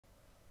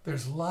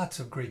There's lots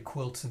of great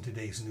quilts in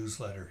today's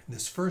newsletter.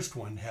 This first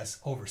one has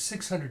over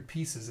 600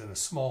 pieces in a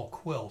small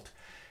quilt,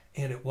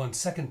 and it won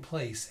second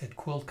place at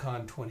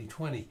QuiltCon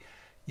 2020.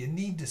 You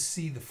need to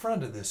see the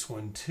front of this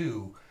one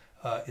too.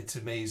 It's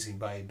amazing,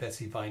 by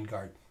Betsy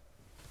Weingart.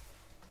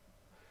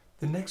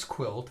 The next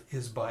quilt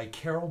is by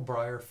Carol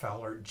Breyer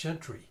Fowler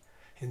Gentry.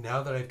 And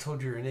now that I've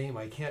told you her name,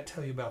 I can't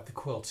tell you about the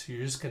quilt, so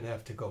you're just going to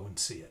have to go and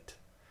see it.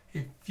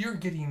 If you're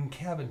getting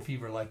cabin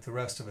fever like the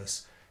rest of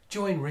us,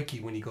 join Ricky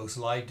when he goes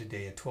live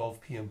today at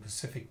 12 p.m.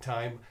 Pacific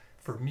time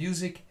for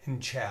music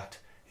and chat.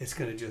 It's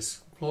going to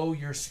just blow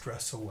your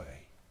stress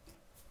away.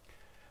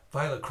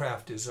 Violet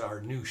Craft is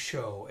our new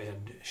show,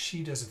 and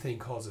she does a thing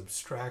called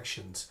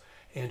abstractions,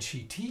 and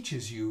she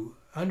teaches you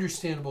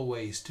understandable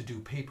ways to do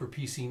paper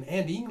piecing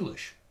and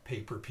English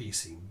paper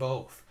piecing,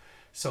 both.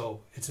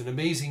 So it's an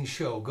amazing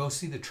show. Go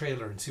see the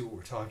trailer and see what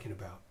we're talking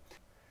about.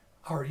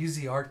 Our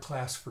Easy Art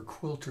class for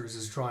quilters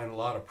is drawing a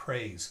lot of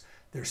praise.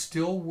 They're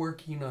still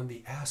working on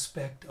the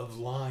aspect of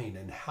line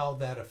and how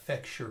that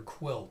affects your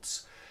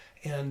quilts.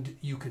 And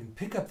you can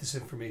pick up this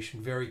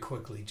information very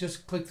quickly.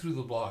 Just click through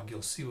the blog,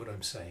 you'll see what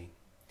I'm saying.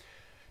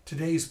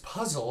 Today's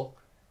puzzle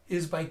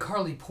is by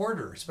Carly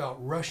Porter. It's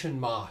about Russian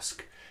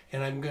mosque.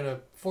 And I'm going to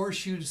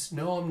force you to,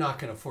 no, I'm not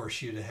going to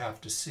force you to have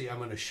to see. I'm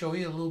going to show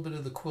you a little bit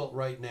of the quilt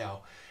right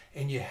now.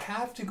 And you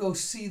have to go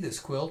see this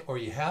quilt, or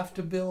you have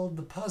to build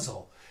the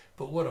puzzle.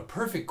 But what a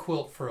perfect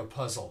quilt for a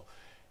puzzle.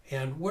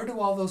 And where do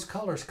all those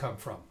colors come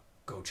from?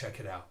 Go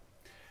check it out.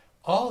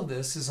 All of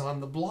this is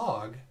on the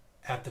blog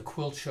at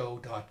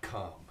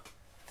thequiltshow.com.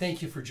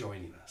 Thank you for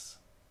joining us.